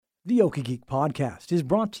The Okie Geek Podcast is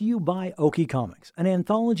brought to you by Okie Comics, an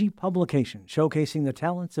anthology publication showcasing the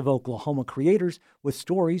talents of Oklahoma creators with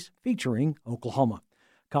stories featuring Oklahoma.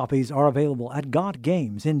 Copies are available at Got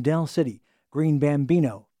Games in Del City, Green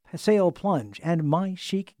Bambino, Paseo Plunge, and My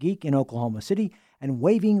Chic Geek in Oklahoma City, and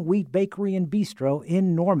Waving Wheat Bakery and Bistro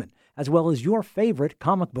in Norman, as well as your favorite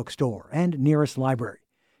comic book store and nearest library.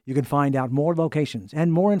 You can find out more locations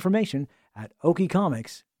and more information at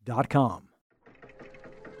okiecomics.com.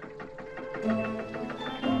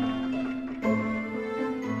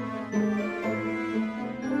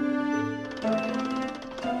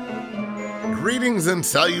 Greetings and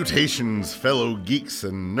salutations, fellow geeks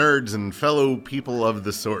and nerds and fellow people of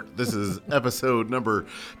the sort. This is episode number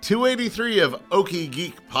 283 of Okie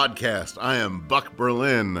Geek Podcast. I am Buck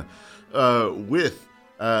Berlin, with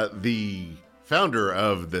the founder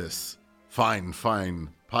of this fine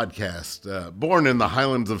podcast, born in the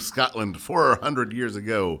Highlands of Scotland 400 years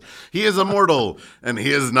ago. He is immortal, and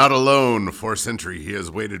he is not alone. For a century he has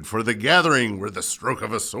waited for the gathering where the stroke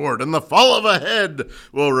of a sword and the fall of a head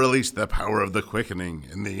will release the power of the quickening.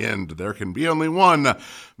 In the end, there can be only one,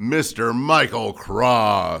 Mr. Michael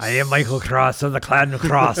Cross. I am Michael Cross of the Clan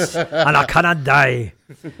Cross, and I cannot die.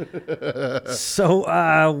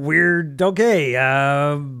 So, weird.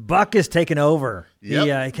 Okay, Buck is taking over.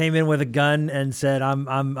 Yep. He came in with a gun and said,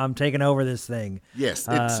 I'm taking over this thing. Yes,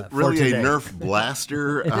 it's really a Nerf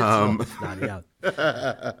blaster.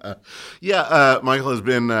 Michael has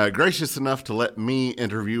been gracious enough to let me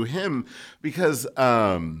interview him because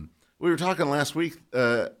we were talking last week,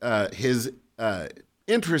 his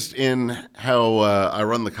interest in how I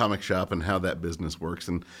run the comic shop and how that business works.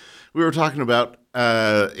 And we were talking about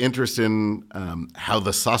interest in how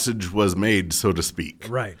the sausage was made, so to speak.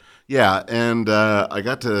 Right. Yeah, and I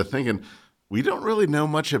got to thinking, we don't really know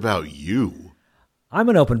much about you. I'm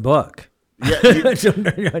an open book.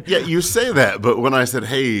 Yeah, you say that, but when I said,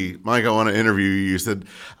 hey, Mike, I want to interview you, you said,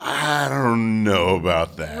 I don't know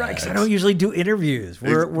about that. Right, because I don't usually do interviews.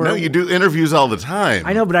 No, you do interviews all the time.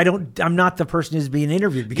 I know, but I'm not the person who's being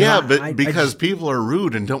interviewed. Because people are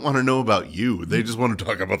rude and don't want to know about you. They just want to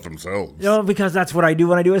talk about themselves. No, because that's what I do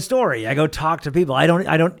when I do a story. I go talk to people. I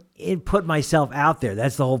don't put myself out there.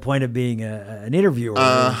 That's the whole point of being an interviewer.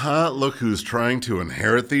 Look who's trying to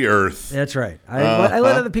inherit the earth. That's right. I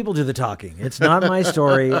let other people do the talking. It's not my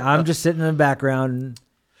story. I'm just sitting in the background.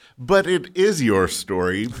 But it is your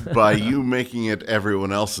story by you making it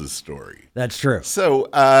everyone else's story. That's true. So,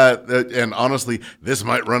 and honestly, this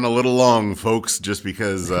might run a little long, folks, just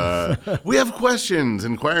because we have questions.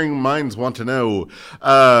 Inquiring minds want to know.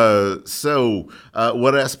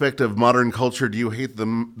 What aspect of modern culture do you hate the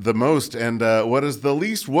most? And what is the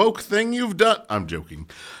least woke thing you've done? I'm joking.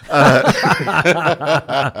 All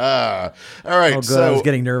right. Oh, good. I was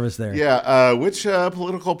getting nervous there. Yeah. Which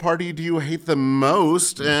political party do you hate the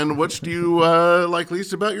most? And which do you like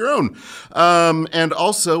least about your own? And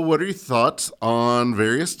also, what are your thoughts on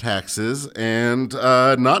various taxes and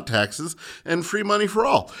not taxes and free money for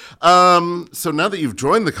all? So now that you've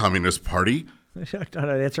joined the Communist Party... I'm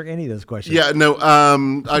not answering any of those questions. Yeah, no,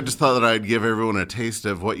 I just thought that I'd give everyone a taste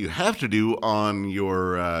of what you have to do on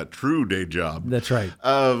your true day job. That's right.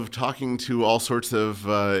 Of talking to all sorts of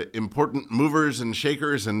important movers and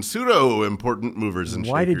shakers and pseudo-important movers and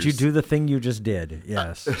shakers. Why did you do the thing you just did?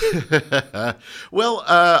 Yes. Well,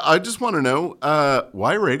 I just want to know,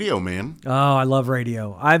 why radio, man? Oh, I love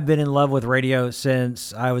radio. I've been in love with radio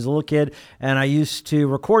since I was a little kid, and I used to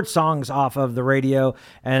record songs off of the radio,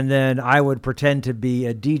 and then I would pretend to be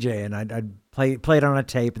a DJ, and I'd play it on a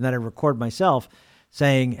tape, and then I'd record myself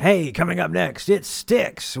saying, hey, coming up next, it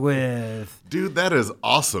Sticks with... Dude, that is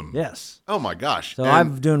awesome. Yes. Oh, my gosh. So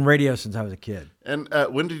I've been doing radio since I was a kid. And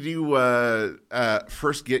when did you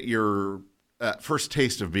first get your first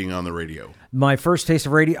taste of being on the radio? My first taste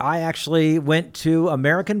of radio, I actually went to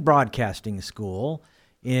American Broadcasting School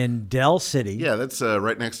in Del City. Yeah, that's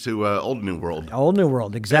right next to Old New World. Old New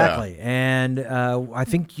World, exactly. Yeah. And I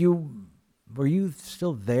think were you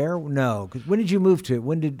still there? No. When did you move to?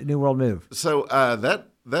 When did New World move? So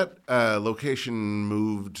that location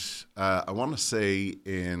moved, I want to say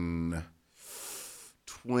in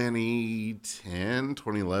 2010,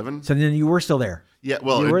 2011. So then you were still there. Yeah,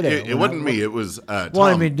 well, it wasn't me. It was Tom. Well,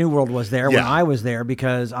 I mean, New World was there when I was there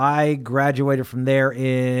because I graduated from there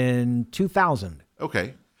in 2000.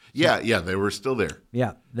 Okay. Yeah, they were still there.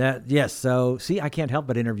 Yeah, yes. So, see, I can't help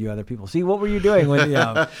but interview other people. See, what were you doing when?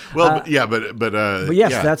 But yes,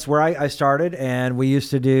 yeah. That's where I started, and we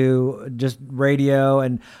used to do just radio,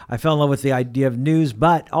 and I fell in love with the idea of news,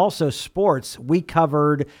 but also sports. We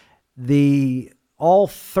covered the all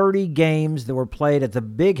 30 games that were played at the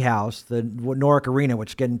big house, the Norrick Arena,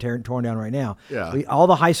 which is getting torn down right now. Yeah. All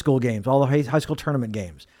the high school games, all the high school tournament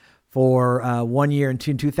games for 1 year in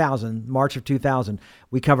 2000, March of 2000.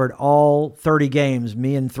 We covered all 30 games,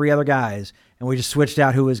 me and 3 other guys, and we just switched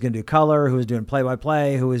out who was going to do color, who was doing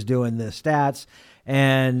play-by-play, who was doing the stats,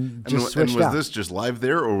 and just switched out. And was this just live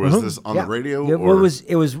there, or was this on the radio? It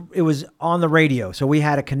was on the radio. So we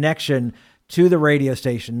had a connection to the radio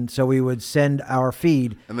station, so we would send our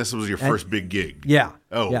feed. And this was your first big gig? Yeah.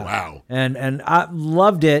 Oh, yeah. Wow. And I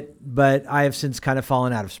loved it, but I have since kind of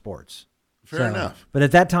fallen out of sports. Fair enough. But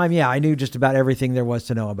at that time, I knew just about everything there was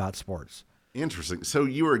to know about sports. Interesting. So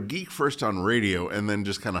you were a geek first on radio and then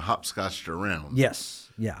just kind of hopscotched around. Yes.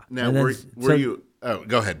 Yeah. Now, were you... Oh,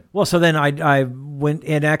 go ahead. Well, so then I went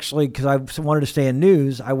in, actually, because I wanted to stay in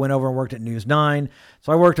news, I went over and worked at News 9.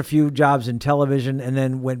 So I worked a few jobs in television and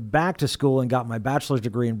then went back to school and got my bachelor's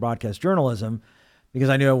degree in broadcast journalism because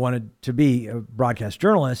I knew I wanted to be a broadcast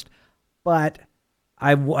journalist. But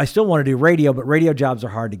I still want to do radio, but radio jobs are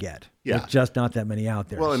hard to get. Yeah. There's just not that many out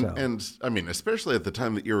there. Well, and I mean, especially at the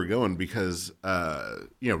time that you were going, because,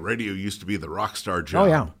 radio used to be the rock star job.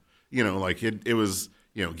 Oh, yeah. Like it was...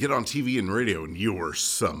 get on TV and radio, and you were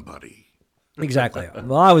somebody. Exactly.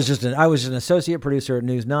 Well, I was an associate producer at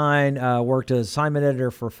News 9, worked as assignment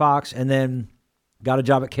editor for Fox, and then got a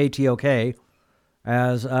job at KTOK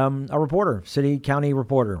as a reporter, city county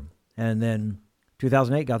reporter. And then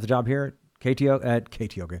 2008, got the job here at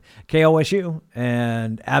KOSU,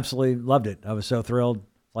 and absolutely loved it. I was so thrilled.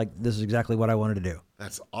 Like, this is exactly what I wanted to do.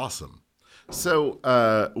 That's awesome. So,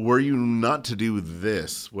 were you not to do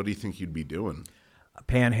this, what do you think you'd be doing?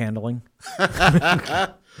 Panhandling.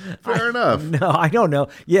 Fair enough. No, I don't know.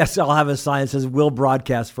 Yes, I'll have a sign that says "Will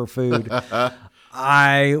broadcast for food."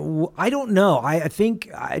 I don't know. I think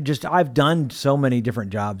I've done so many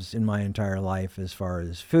different jobs in my entire life, as far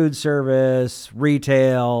as food service,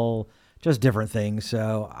 retail, just different things.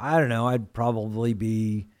 So I don't know. I'd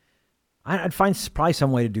find probably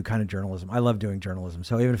some way to do kind of journalism. I love doing journalism.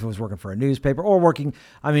 So even if it was working for a newspaper or working,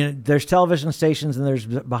 there's television stations and there's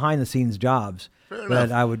behind the scenes jobs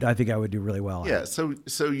that I think I would do really well at. Yeah. So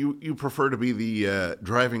you prefer to be the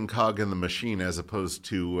driving cog in the machine as opposed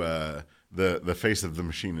to the face of the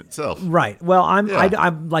machine itself. Right. Well, I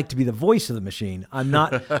like to be the voice of the machine. I'm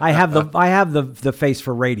not. I have the face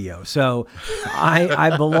for radio. So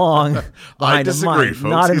I belong behind a mic, folks.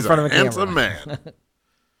 not in He's front of a camera. Handsome man.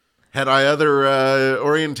 Had I other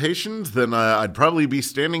orientations, then I'd probably be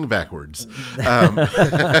standing backwards. Don't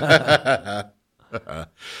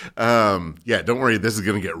worry. This is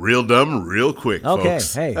going to get real dumb real quick,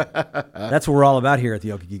 folks. Okay, hey. That's what we're all about here at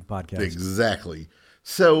the Okie Geek Podcast. Exactly.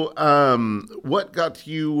 So what got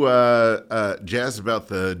you jazzed about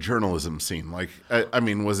the journalism scene? Like,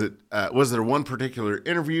 was there one particular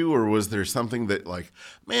interview, or was there something that, like,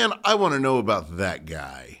 man, I want to know about that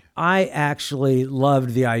guy? I actually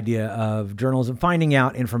loved the idea of journalism, finding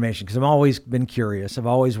out information, because I've always been curious. I've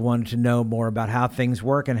always wanted to know more about how things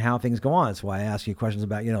work and how things go on. That's why I ask you questions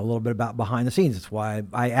about, a little bit about behind the scenes. That's why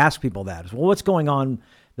I ask people that. Well, what's going on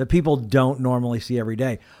that people don't normally see every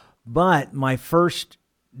day? But my first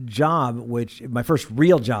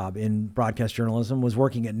real job in broadcast journalism was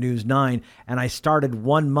working at News 9, and I started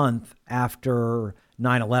 1 month after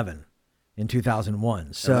 9/11 in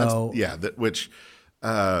 2001. So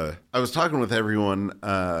I was talking with everyone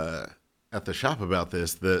at the shop about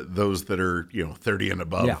this, those that are 30 and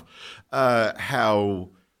above, how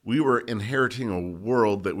we were inheriting a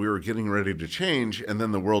world that we were getting ready to change, and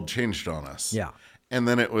then the world changed on us. Yeah, and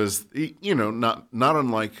then it was not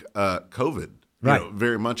unlike COVID. Right.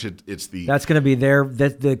 Very much it's that's going to be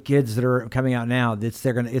the kids that are coming out now. It's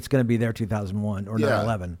going to be their 2001 or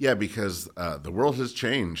 9/11. Yeah, because the world has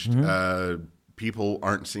changed. Mm-hmm. People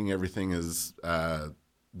aren't seeing everything as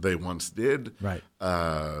they once did. Right.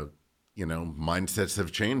 Mindsets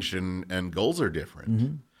have changed and goals are different.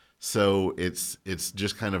 Mm-hmm. So it's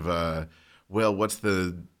just kind of what's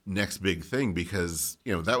the next big thing? Because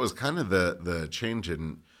that was kind of the change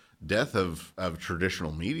in death of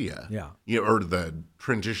traditional media. Yeah. Or the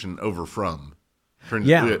transition over from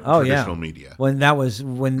traditional media. When that was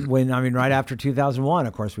when right after 2001,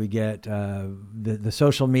 of course, we get the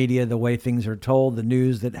social media, the way things are told, the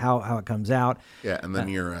news, that how it comes out. Yeah, and then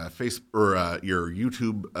your your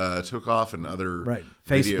YouTube took off, and other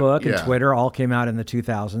Facebook and Twitter all came out in the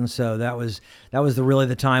 2000s. So that was really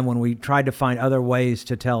the time when we tried to find other ways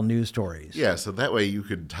to tell news stories. Yeah, so that way you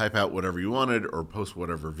could type out whatever you wanted or post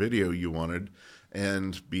whatever video you wanted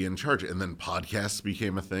and be in charge. And then podcasts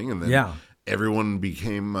became a thing, and then everyone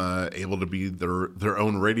became able to be their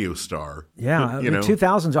own radio star. Yeah, you know?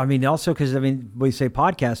 2000s. I mean, also because we say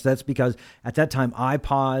podcasts. That's because at that time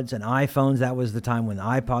iPods and iPhones. That was the time when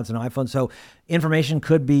iPods and iPhones. So information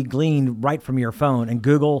could be gleaned right from your phone. And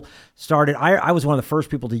Google started. I was one of the first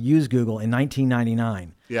people to use Google in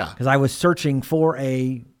 1999. Yeah, because I was searching for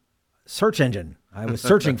a search engine. I was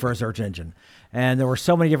searching for a search engine, and there were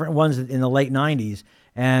so many different ones in the late 90s.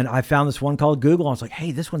 And I found this one called Google. I was like,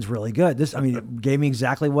 hey, this one's really good. It gave me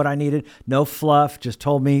exactly what I needed. No fluff, just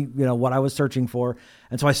told me, what I was searching for.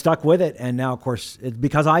 And so I stuck with it. And now, of course, it's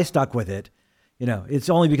because I stuck with it. It's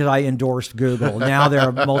only because I endorsed Google. Now they're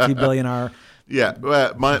a multi-billionaire. Yeah.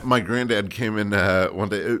 My granddad came in one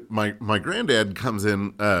day. My granddad comes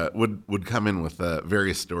in, would come in with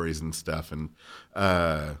various stories and stuff. And,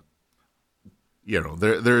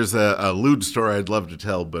 there's a lewd story I'd love to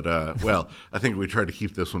tell, but I think we tried to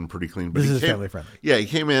keep this one pretty clean. But this is family friendly. Yeah, he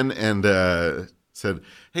came in and said,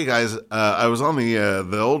 "Hey guys, I was on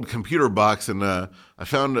the old computer box and I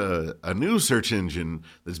found a new search engine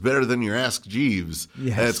that's better than your Ask Jeeves.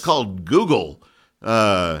 Yes. It's called Google,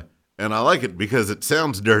 and I like it because it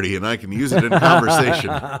sounds dirty and I can use it in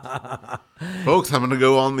conversation." Folks, I'm going to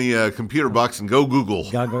go on the computer box and go Google.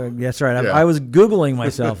 That's right. I was Googling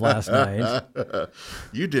myself last night.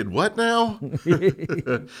 You did what now?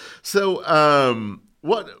 So,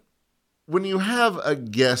 when you have a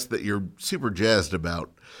guest that you're super jazzed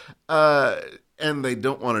about, and they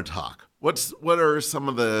don't want to talk, what are some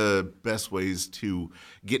of the best ways to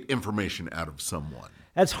get information out of someone?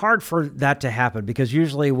 It's hard for that to happen because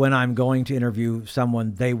usually when I'm going to interview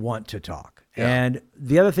someone, they want to talk. Yeah. And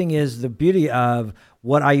the other thing is the beauty of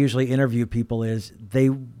what I usually interview people is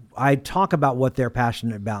I talk about what they're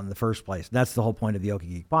passionate about in the first place. That's the whole point of the Okie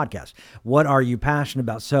Geek podcast. What are you passionate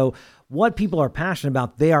about? So what people are passionate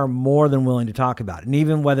about, they are more than willing to talk about. And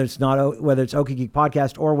even whether it's Okie Geek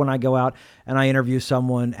podcast or when I go out and I interview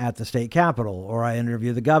someone at the state capitol, or I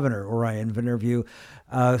interview the governor, or I interview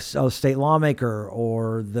a state lawmaker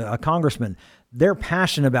or a congressman, they're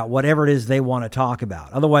passionate about whatever it is they want to talk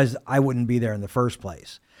about. Otherwise, I wouldn't be there in the first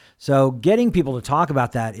place. So getting people to talk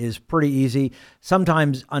about that is pretty easy.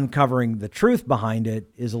 Sometimes uncovering the truth behind it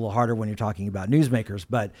is a little harder when you're talking about newsmakers.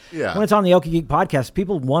 But when it's on the Okie Geek podcast,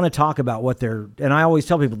 people want to talk about and I always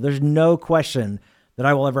tell people, there's no question that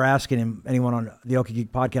I will ever ask anyone on the Okie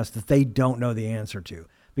Geek podcast that they don't know the answer to.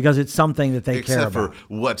 Because it's something that they care about. Except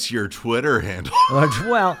for, what's your Twitter handle?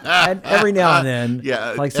 Well, and every now and then.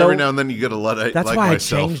 Yeah, every now and then you get a lot of That's why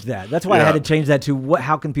myself. I changed that. That's why I had to change that to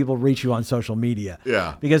how can people reach you on social media?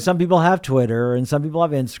 Yeah. Because some people have Twitter and some people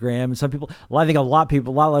have Instagram and some people, I think a lot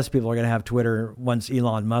less people are going to have Twitter once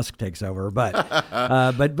Elon Musk takes over. But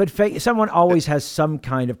someone always has some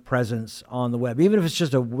kind of presence on the web, even if it's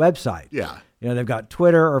just a website. Yeah. They've got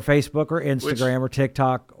Twitter or Facebook or Instagram or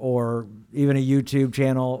TikTok or even a YouTube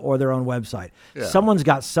channel or their own website. Yeah. Someone's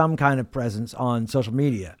got some kind of presence on social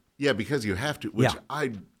media. Yeah, because you have to, which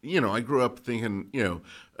I grew up thinking,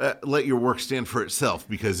 let your work stand for itself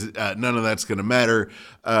because none of that's going to matter.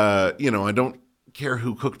 I don't care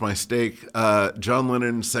who cooked my steak. John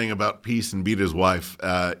Lennon sang about peace and beat his wife.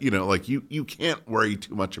 You can't worry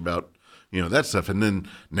too much about that stuff. And then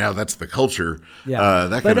now that's the culture,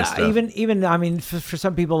 that kind of stuff. Even for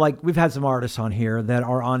some people, like we've had some artists on here that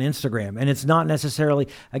are on Instagram, and it's not necessarily,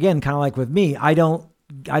 again, kind of like with me, I don't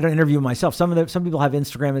interview myself. Some people have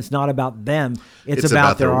Instagram. It's not about them. It's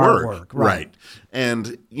about their artwork. Right.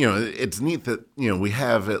 And, it's neat that, we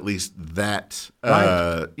have at least that,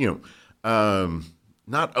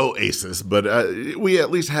 not oasis, but we at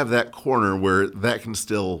least have that corner where that can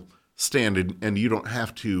still stand and you don't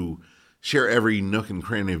have to share every nook and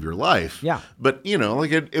cranny of your life. Yeah. But,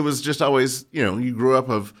 it was just always, you grew up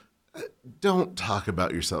of, don't talk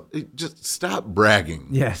about yourself. Just stop bragging.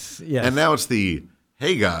 Yes. And now it's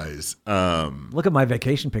hey guys. Look at my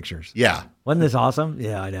vacation pictures. Yeah. Wasn't this awesome?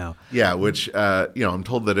 Yeah, I know. Yeah, which, I'm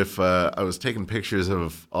told that if I was taking pictures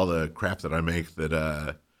of all the crap that I make that,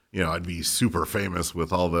 I'd be super famous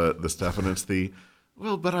with all the stuff. And it's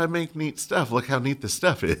but I make neat stuff. Look how neat the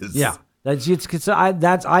stuff is. Yeah. The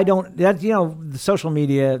social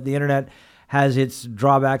media, the internet has its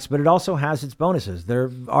drawbacks, but it also has its bonuses.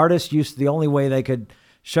 The only way they could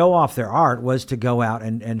show off their art was to go out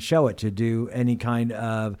and show it, to do any kind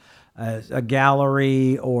of a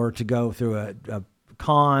gallery or to go through a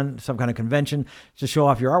con, some kind of convention to show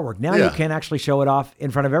off your artwork. Now you can actually show it off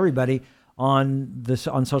in front of everybody on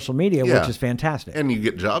social media, which is fantastic. And you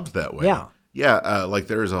get jobs that way. Yeah. Yeah, like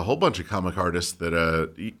there's a whole bunch of comic artists that,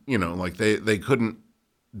 they couldn't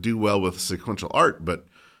do well with sequential art, but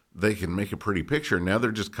they can make a pretty picture. Now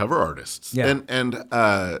they're just cover artists. Yeah.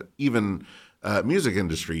 And even music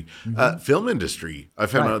industry, film industry. I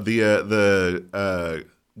found out the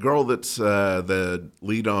girl that's the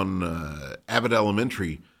lead on Abbott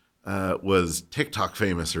Elementary was TikTok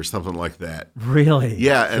famous or something like that. Really?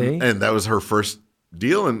 Yeah, and that was her first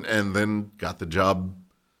deal, and then got the job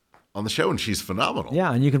on the show, and she's phenomenal.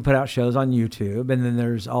 Yeah, and you can put out shows on YouTube, and then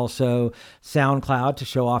there's also SoundCloud to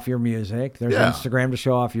show off your music. There's Instagram to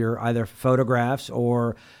show off your either photographs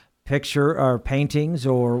or picture or paintings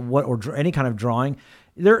or any kind of drawing.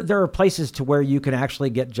 There are places to where you can actually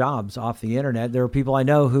get jobs off the internet. There are people I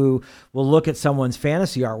know who will look at someone's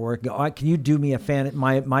fantasy artwork and go, can you do me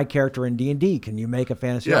my character in D&D? Can you make a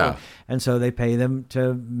fantasy artwork? And so they pay them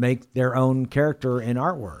to make their own character in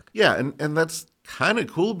artwork. Yeah, and that's kind of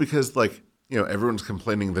cool because, like, you know, everyone's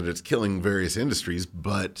complaining that it's killing various industries,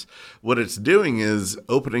 but what it's doing is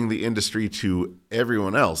opening the industry to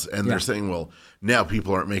everyone else. And they're saying, well, now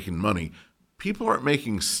people aren't making money. People aren't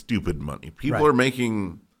making stupid money. People are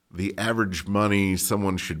making the average money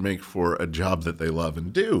someone should make for a job that they love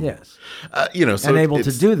and do. Yes. You know, so and able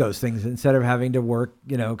to do those things instead of having to work,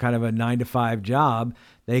 you know, kind of a 9-to-5 job.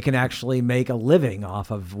 They can actually make a living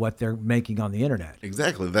off of what they're making on the internet.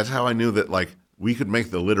 Exactly. That's how I knew that, like, we could make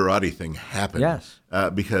the literati thing happen. Yes.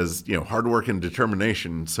 Because, you know, hard work and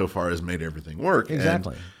determination so far has made everything work.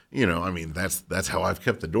 Exactly. And, you know, I mean, that's how I've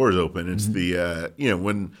kept the doors open. It's the, you know,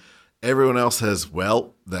 when everyone else says,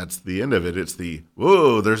 well, that's the end of it. It's the,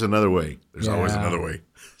 whoa, there's another way. There's always another way.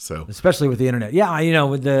 So, especially with the internet. Yeah, you know,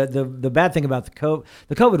 with the bad thing about the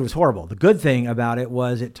COVID was horrible. The good thing about it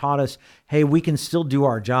was it taught us, hey, we can still do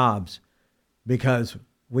our jobs because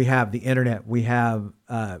we have the internet, we have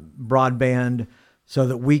broadband, so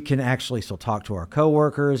that we can actually still talk to our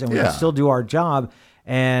coworkers and we can still do our job.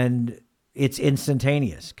 And it's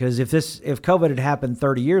instantaneous. Because if COVID had happened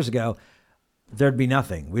 30 years ago, there'd be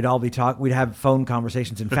nothing. We'd all be we'd have phone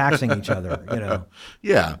conversations and faxing each other, you know.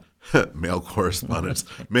 Yeah. Mail correspondence.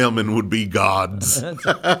 Mailmen would be gods.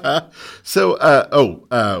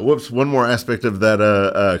 So, whoops, one more aspect of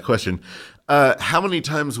that question. How many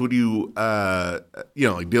times would you, you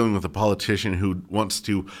know, like dealing with a politician who wants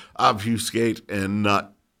to obfuscate and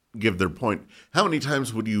not give their point, how many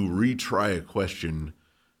times would you retry a question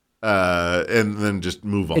and then just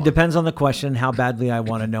move on? It depends on the question, how badly I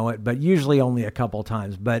want to know it, but usually only a couple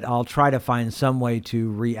times. But I'll try to find some way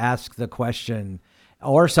to re-ask the question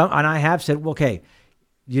and I have said, okay,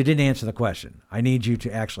 you didn't answer the question. I need you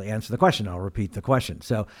to actually answer the question. I'll repeat the question.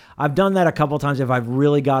 So I've done that a couple of times if I've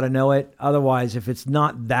really got to know it. Otherwise, if it's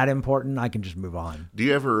not that important, I can just move on. Do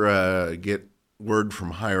you ever get word from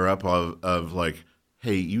higher up of like,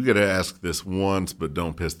 hey, you got to ask this once, but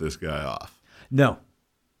don't piss this guy off? No.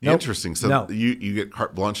 Interesting. So you get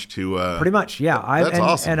carte blanche to pretty much, yeah. That's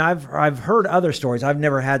awesome. And I've heard other stories. I've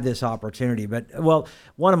never had this opportunity, but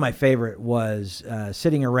one of my favorite was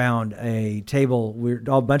sitting around a table. We're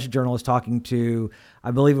all a bunch of journalists talking to, I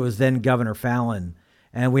believe it was then Governor Fallon,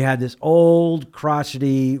 and we had this old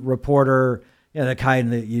crotchety reporter, you know, the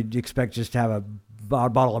kind that you'd expect just to have a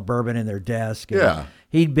bottle of bourbon in their desk. And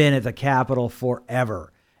he'd been at the Capitol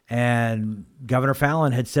forever. And Governor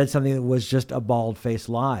Fallon had said something that was just a bald-faced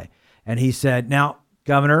lie. And he said, now,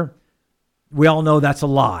 Governor, we all know that's a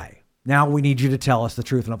lie. Now we need you to tell us the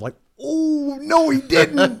truth. And I'm like, oh, no, he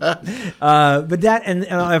didn't. But that, and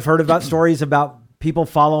I've heard about stories about people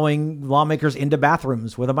following lawmakers into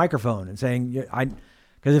bathrooms with a microphone and saying,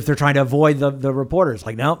 because if they're trying to avoid the reporters,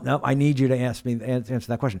 like, no, I need you to answer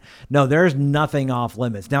that question. No, there's nothing off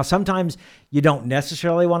limits. Now, sometimes you don't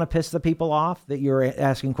necessarily want to piss the people off that you're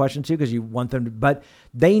asking questions to because you want them to, but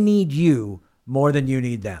they need you more than you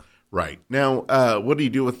need them. Right. Now, what do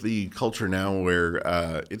you do with the culture now where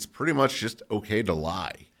it's pretty much just okay to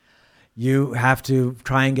lie? You have to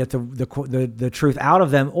try and get the truth out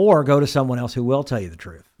of them or go to someone else who will tell you the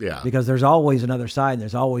truth. Yeah. Because there's always another side and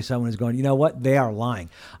there's always someone who's going, you know what? They are lying.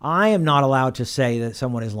 I am not allowed to say that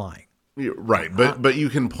someone is lying. Right. But you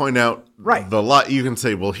can point out the lie. You can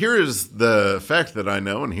say, well, here is the fact that I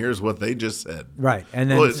know and here's what they just said. Right.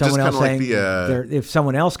 And then someone else saying, if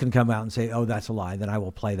someone else can come out and say, oh, that's a lie, then I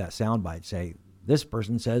will play that soundbite. Say, this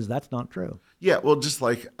person says that's not true. Yeah, well, just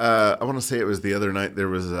like I want to say it was the other night, there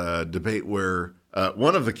was a debate where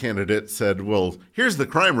one of the candidates said, well, here's the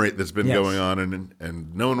crime rate that's been going on,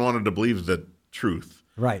 and no one wanted to believe the truth.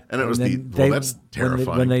 Right. And it was that's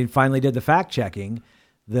terrifying. When they finally did the fact checking,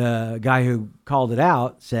 the guy who called it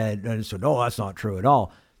out said, no, that's not true at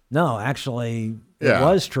all. No, actually, it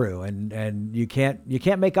was true. And you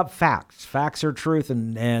can't make up facts. Facts are truth,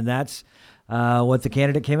 and that's what the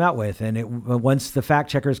candidate came out with. And once the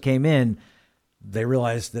fact checkers came in, they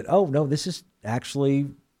realized that, oh, no, this is actually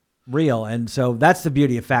real. And so that's the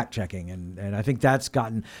beauty of fact checking. And I think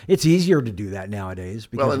it's easier to do that nowadays.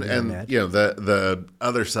 Because of the internet. The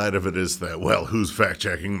other side of it is that, who's fact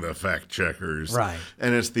checking? The fact checkers. Right.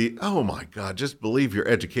 And it's oh my God, just believe you're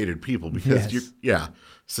educated people because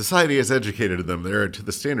society has educated them. They're to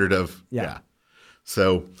the standard of,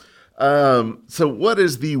 So what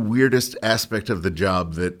is the weirdest aspect of the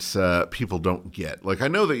job that people don't get? Like, I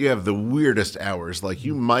know that you have the weirdest hours. Like,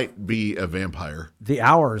 you might be a vampire. The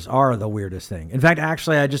hours are the weirdest thing. In fact,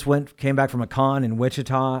 actually, I just came back from a con in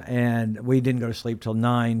Wichita, and we didn't go to sleep till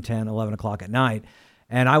 9, 10, 11 o'clock at night.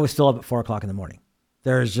 And I was still up at 4 o'clock in the morning.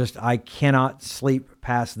 I cannot sleep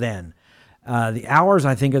past then. The hours,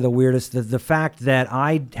 I think, are the weirdest. The fact that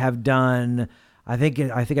I have done, I think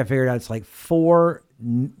I figured out it's like 4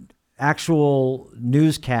 actual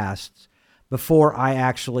newscasts before I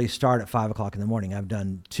actually start at 5 o'clock in the morning. I've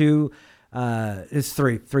done 2, it's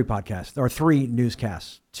three podcasts or 3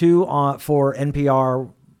 newscasts, 2 for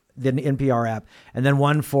NPR, the NPR app, and then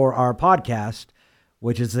 1 for our podcast,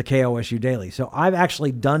 which is the KOSU Daily. So I've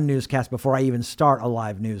actually done newscasts before I even start a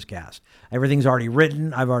live newscast. Everything's already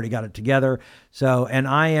written. I've already got it together. So, and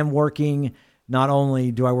I am working, not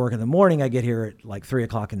only do I work in the morning, I get here at like 3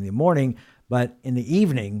 o'clock in the morning, but in the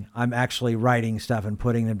evening, I'm actually writing stuff and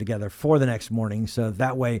putting them together for the next morning. So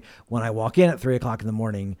that way, when I walk in at 3 o'clock in the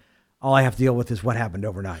morning, all I have to deal with is what happened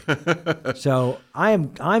overnight. So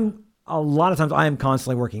I'm a lot of times I am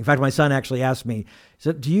constantly working. In fact, my son actually asked me, he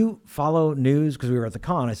said, do you follow news? Because we were at the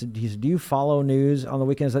con. He said, do you follow news on the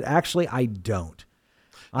weekends? I said, actually, I don't.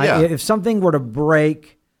 If something were to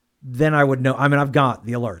break, then I would know. I mean, I've got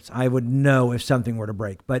the alerts. I would know if something were to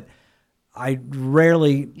break, but I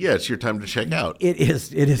rarely. Yeah, it's your time to check out. It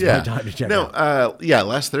is my time to check out.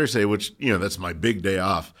 Last Thursday, which, that's my big day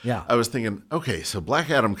off. Yeah. I was thinking, okay, so Black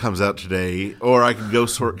Adam comes out today, or I could go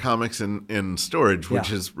sort comics in storage, which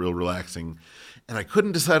is real relaxing. And I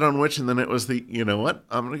couldn't decide on which, and then it was you know what?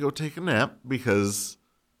 I'm going to go take a nap because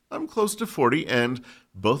I'm close to 40, and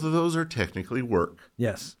both of those are technically work.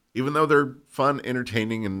 Yes. Even though they're fun,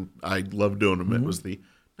 entertaining, and I love doing them, It was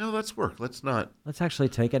no, that's work. Let's actually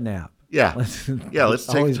take a nap. Yeah. Let's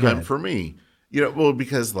take time for me.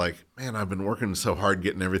 Because man, I've been working so hard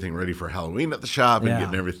getting everything ready for Halloween at the shop and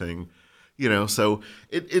getting everything, so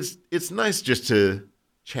it's nice just to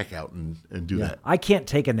check out and do that. I can't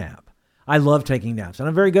take a nap. I love taking naps, and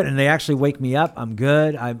I'm very good, and they actually wake me up. I'm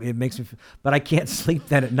good. It makes me, but I can't sleep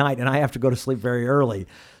then at night, and I have to go to sleep very early.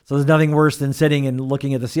 So there's nothing worse than sitting and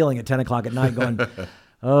looking at the ceiling at 10 o'clock at night going,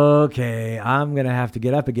 okay, I'm going to have to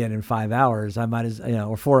get up again in 5 hours. I might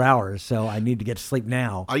or 4 hours. So I need to get to sleep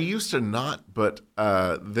now. I used to not, but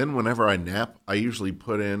then whenever I nap, I usually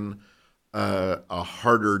put in a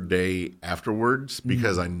harder day afterwards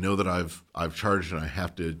because I know that I've charged and I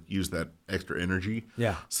have to use that extra energy.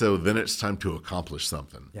 Yeah. So then it's time to accomplish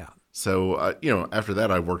something. Yeah. So, after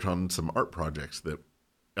that, I worked on some art projects that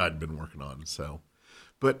I'd been working on. So,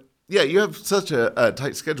 but yeah, you have such a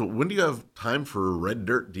tight schedule. When do you have time for Red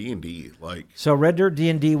Dirt D&D? So Red Dirt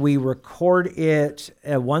D&D, we record it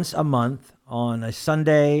once a month on a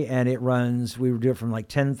Sunday, and it runs. We do it from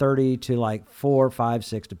 10:30 to 4, 5,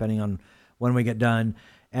 6, depending on when we get done.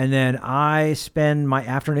 And then I spend my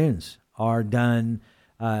afternoons are done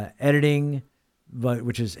editing,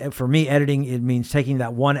 which is, for me, editing, it means taking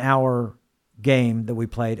that 1 hour game that we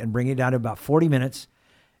played and bringing it down to about 40 minutes.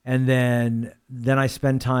 And then I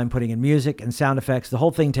spend time putting in music and sound effects. The whole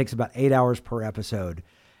thing takes about 8 hours per episode.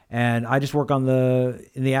 And I just work in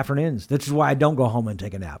the afternoons. This is why I don't go home and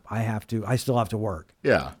take a nap. I still have to work.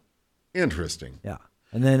 Yeah. Interesting. Yeah.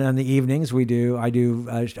 And then on the evenings I do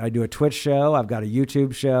a Twitch show. I've got a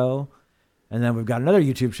YouTube show. And then we've got another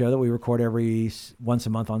YouTube show that we record once a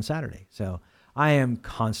month on Saturday. So I am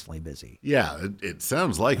constantly busy. Yeah, it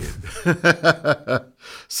sounds like it.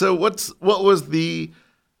 So what was the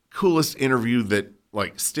coolest interview that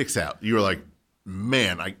sticks out? You were like,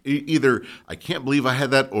 man, I can't believe I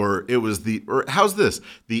had that, or how's this?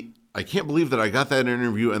 I can't believe that I got that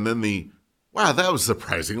interview, and then wow, that was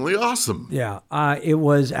surprisingly awesome. Yeah, it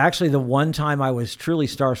was actually the one time I was truly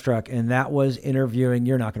starstruck, and that was interviewing,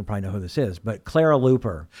 you're not going to probably know who this is, but Clara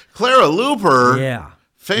Looper. Clara Looper? Yeah.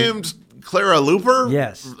 Famed Clara Looper?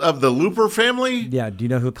 Yes. Of the Looper family? Yeah. Do you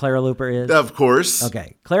know who Clara Looper is? Of course.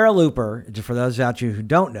 Okay. Clara Looper, for those out you who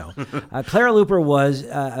don't know, Clara Looper was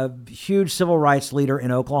a huge civil rights leader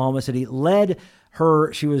in Oklahoma City.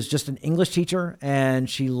 She was just an English teacher, and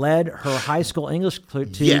she led her high school English to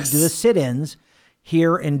do the sit-ins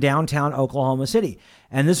here in downtown Oklahoma City.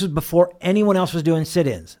 And this was before anyone else was doing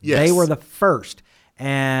sit-ins. Yes. They were the first.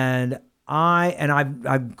 And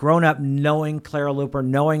I've grown up knowing Clara Luper,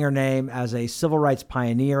 knowing her name as a civil rights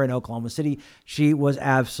pioneer in Oklahoma City. She was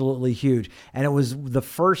absolutely huge. And it was the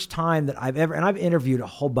first time that I've interviewed a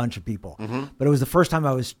whole bunch of people, but it was the first time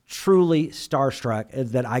I was truly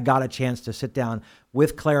starstruck that I got a chance to sit down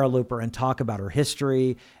with Clara Luper and talk about her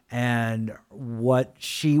history and what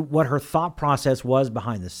her thought process was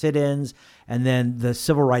behind the sit-ins and then the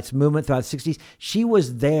civil rights movement throughout the 60s. She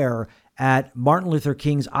was there at Martin Luther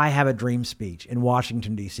King's I Have a Dream speech in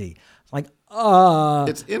Washington, D.C. It's like,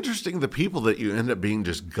 It's interesting the people that you end up being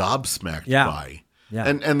just gobsmacked by. Yeah.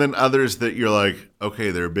 And then others that you're like,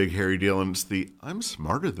 okay, they're a big hairy deal, and it's I'm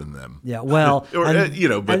smarter than them. Yeah, well, but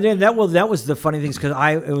and then that was the funny things because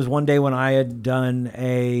it was one day when I had done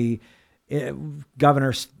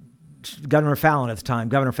Governor Fallon at the time.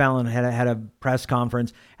 Governor Fallon had a press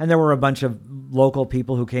conference, and there were a bunch of local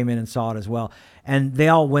people who came in and saw it as well. And they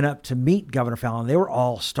all went up to meet Governor Fallon. They were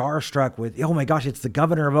all starstruck with, oh my gosh, it's the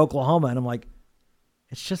governor of Oklahoma. And I'm like,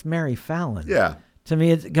 it's just Mary Fallon. Yeah. To me,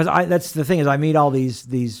 it's because that's the thing is I meet all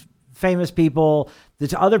these famous people.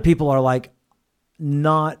 The other people are like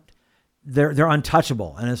they're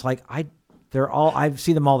untouchable. And it's like I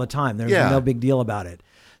see them all the time. There's no big deal about it.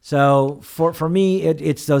 So for me,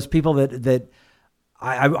 it's those people that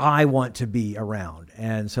I want to be around.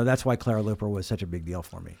 And so that's why Clara Luper was such a big deal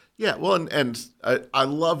for me. Yeah, well, and I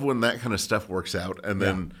love when that kind of stuff works out. And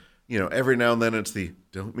then, every now and then it's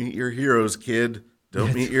don't meet your heroes, kid.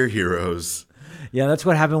 Don't meet your heroes. Yeah, that's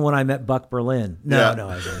what happened when I met Buck Berlin. No,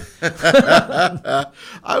 I didn't.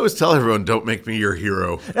 I always tell everyone, don't make me your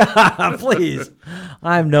hero. Please.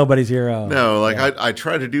 I'm nobody's hero. No, I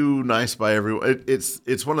try to do nice by everyone.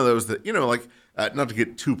 It's one of those that, not to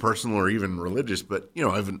get too personal or even religious, but,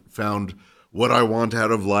 I haven't found what I want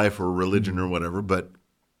out of life or religion or whatever. But,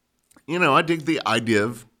 I dig the idea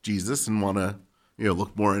of Jesus and want to,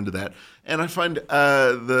 look more into that. And I find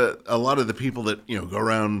a lot of the people that, go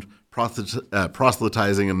around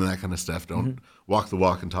proselytizing and that kind of stuff don't walk the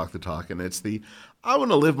walk and talk the talk. And it's I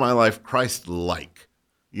want to live my life Christ-like.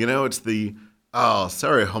 It's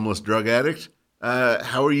sorry, homeless drug addict.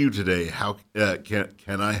 How are you today? How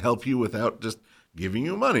can I help you without just giving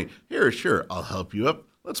you money? Here, sure, I'll help you up.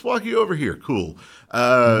 Let's walk you over here. Cool.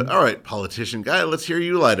 All right, politician guy, let's hear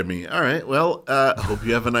you lie to me. All right, well, hope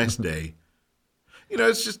you have a nice day.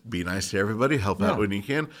 It's just be nice to everybody. Help out when you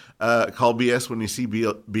can. Call BS when you see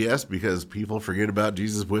BS because people forget about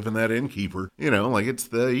Jesus whipping that innkeeper. He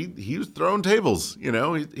was throwing tables.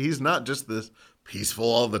 He's not just this peaceful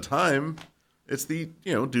all the time. It's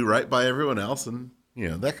do right by everyone else and,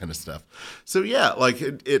 that kind of stuff. So, yeah,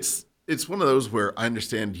 it's one of those where I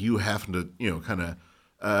understand you having to, kind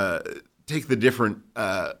of take the different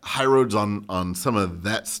high roads on some of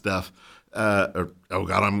that stuff.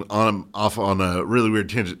 I'm off on a really weird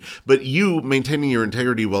tangent. But you maintaining your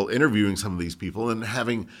integrity while interviewing some of these people and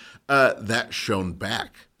having that shown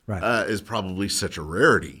back is probably such a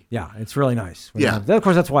rarity. Yeah, it's really nice. Of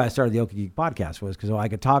course, that's why I started the Okie Geek podcast was because I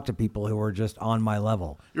could talk to people who were just on my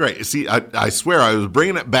level. You're right. See, I swear I was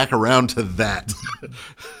bringing it back around to that.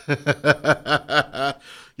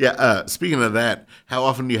 Yeah. Speaking of that, how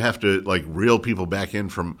often do you have to reel people back in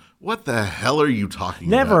from what the hell are you talking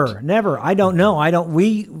about? Never. I don't know. When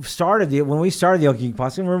we started the Okie Geek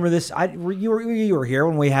podcast. Remember this? You were here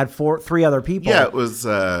when we had 3 other people. Yeah, it was.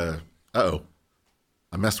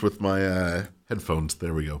 I messed with my headphones.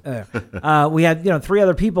 There we go. We had 3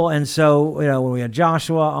 other people, and so when we had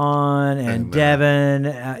Joshua on and Devin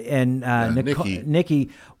and Nikki,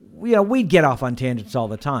 we'd get off on tangents all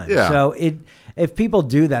the time. Yeah. So if people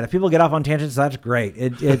do that, if people get off on tangents, that's great.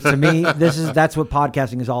 To me, that's what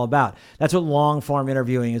podcasting is all about. That's what long form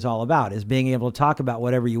interviewing is all about, is being able to talk about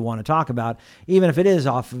whatever you want to talk about, even if it is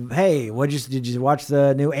off of, hey, did you watch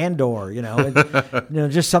the new Andor?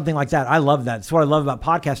 Just something like that. I love that. That's what I love about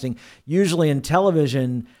podcasting. Usually in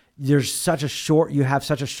television, you have such a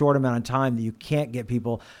short amount of time that you can't get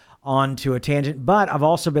people onto a tangent. But I've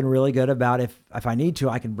also been really good about if I need to,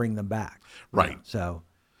 I can bring them back. Right. So,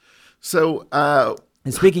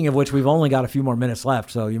 and speaking of which, we've only got a few more minutes left,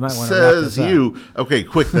 so you might want to wrap this up. Okay,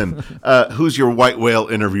 quick then. Who's your white whale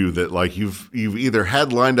interview that you've either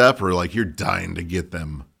had lined up or you're dying to get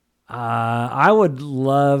them? I would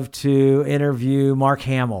love to interview Mark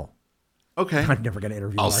Hamill. Okay. I'm never going to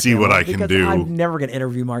interview I'll Mark see Hamill what I can do. I'm never going to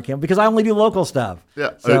interview Mark Hamill because I only do local stuff.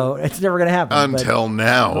 Yeah. So it's never going to happen. Until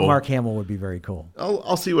now. But Mark Hamill would be very cool.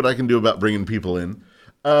 I'll see what I can do about bringing people in.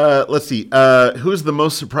 Let's see. Who's the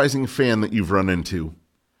most surprising fan that you've run into?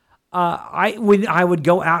 I would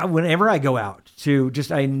go out whenever I go out to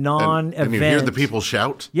just a non-event. And you hear the people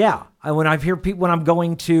shout? Yeah. When I hear people, when I'm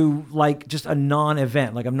going to like just a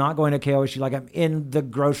non-event, like I'm not going to KOSU, like I'm in the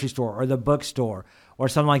grocery store or the bookstore or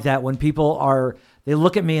something like that. When people they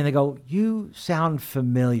look at me and they go, "You sound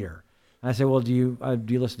familiar." And I say, "Well, do you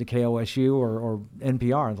listen to KOSU or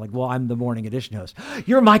NPR?" And it's like, "Well, I'm the morning edition host."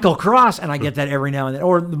 "You're Michael Cross," and I get that every now and then.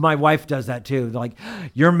 Or my wife does that too. They're like,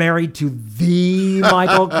 "You're married to the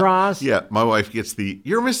Michael Cross." Yeah, my wife gets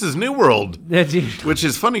 "You're Mrs. New World," which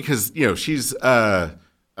is funny because she's a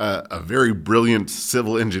very brilliant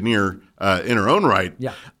civil engineer in her own right.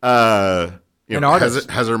 Yeah, an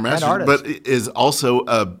artist has her master's, but is also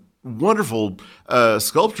a wonderful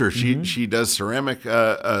sculptor. She does ceramic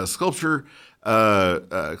sculpture,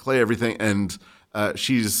 clay, everything, and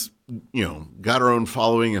she's got her own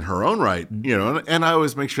following in her own right. And I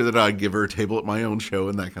always make sure that I give her a table at my own show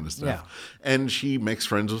and that kind of stuff. Yeah. And she makes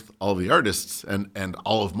friends with all the artists and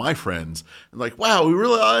all of my friends. And like, wow, we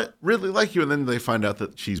really like you. And then they find out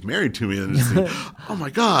that she's married to me, and it's like, oh my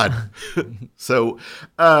God. So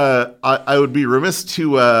I would be remiss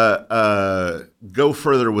to go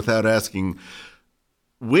further without asking,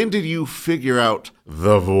 when did you figure out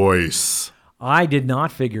The Voice? I did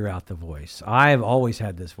not figure out The Voice. I've always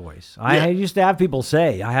had this voice. I used to have people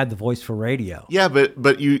say I had the voice for radio. Yeah,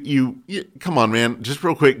 but you come on, man. Just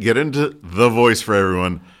real quick, get into The Voice for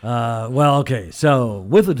everyone. Well, okay. So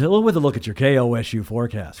with a look at your KOSU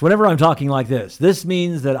forecast, whenever I'm talking like this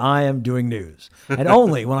means that I am doing news. And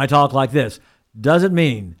only when I talk like this does it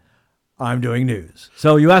mean I'm doing news.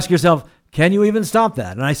 So you ask yourself, can you even stop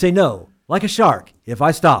that? And I say no. Like a shark, if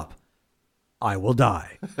I stop, I will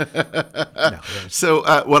die.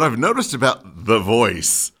 So what I've noticed about The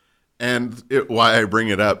Voice, and why I bring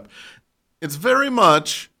it up, it's very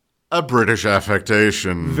much a British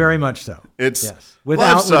affectation. Very much so. It's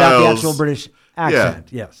without the actual British accent.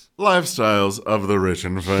 Yeah. Yes. Lifestyles of the rich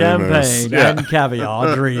and famous. Champagne and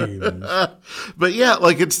caviar dreams. But yeah,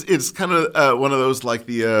 like it's kind of one of those like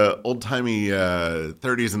the old-timey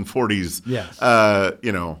 30s and 40s. Yes.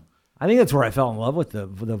 I think that's where I fell in love with the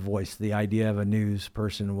voice. The idea of a news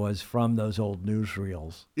person was from those old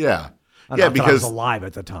newsreels. Yeah. Because I was alive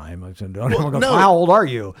at the time. I said, how old are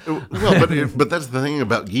you? Well, but that's the thing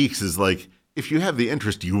about geeks is like, if you have the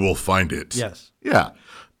interest, you will find it. Yes. Yeah.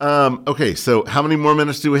 Okay, so how many more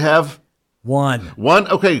minutes do we have? One?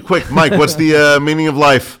 Okay, quick. Mike, what's the meaning of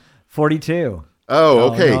life? 42.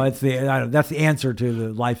 Oh, okay. No, that's the answer to the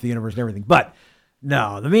life, the universe, and everything. But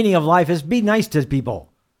no, the meaning of life is be nice to people.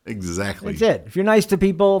 Exactly. That's it. If you're nice to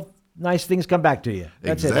people, nice things come back to you.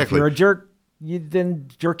 That's it. If you're a jerk, then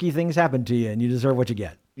jerky things happen to you, and you deserve what you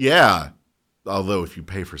get. Yeah. Although if you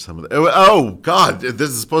pay for some of it. Oh, God, this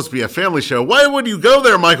is supposed to be a family show. Why would you go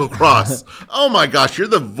there, Michael Cross? Oh, my gosh, you're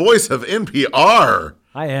the voice of NPR.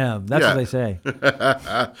 I am. That's what they say.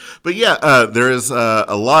 But yeah, there is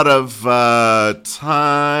a lot of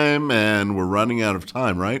time, and we're running out of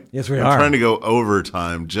time, right? Yes, we are. are. Trying to go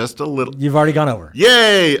overtime just a little. You've already gone over.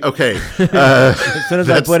 Yay! Okay. As soon as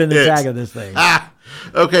I put in the tag of this thing.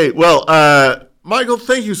 Okay, well, Michael,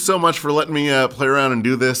 thank you so much for letting me play around and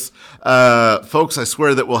do this. Folks, I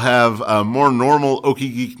swear that we'll have more normal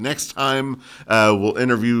Okie Geek next time. We'll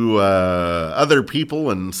interview other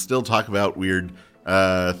people and still talk about weird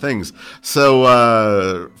things.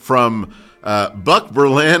 So from Buck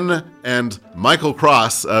Berlin and Michael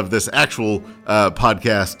Cross of this actual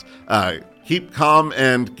podcast, keep calm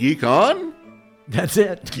and geek on. That's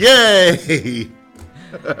it. Yay!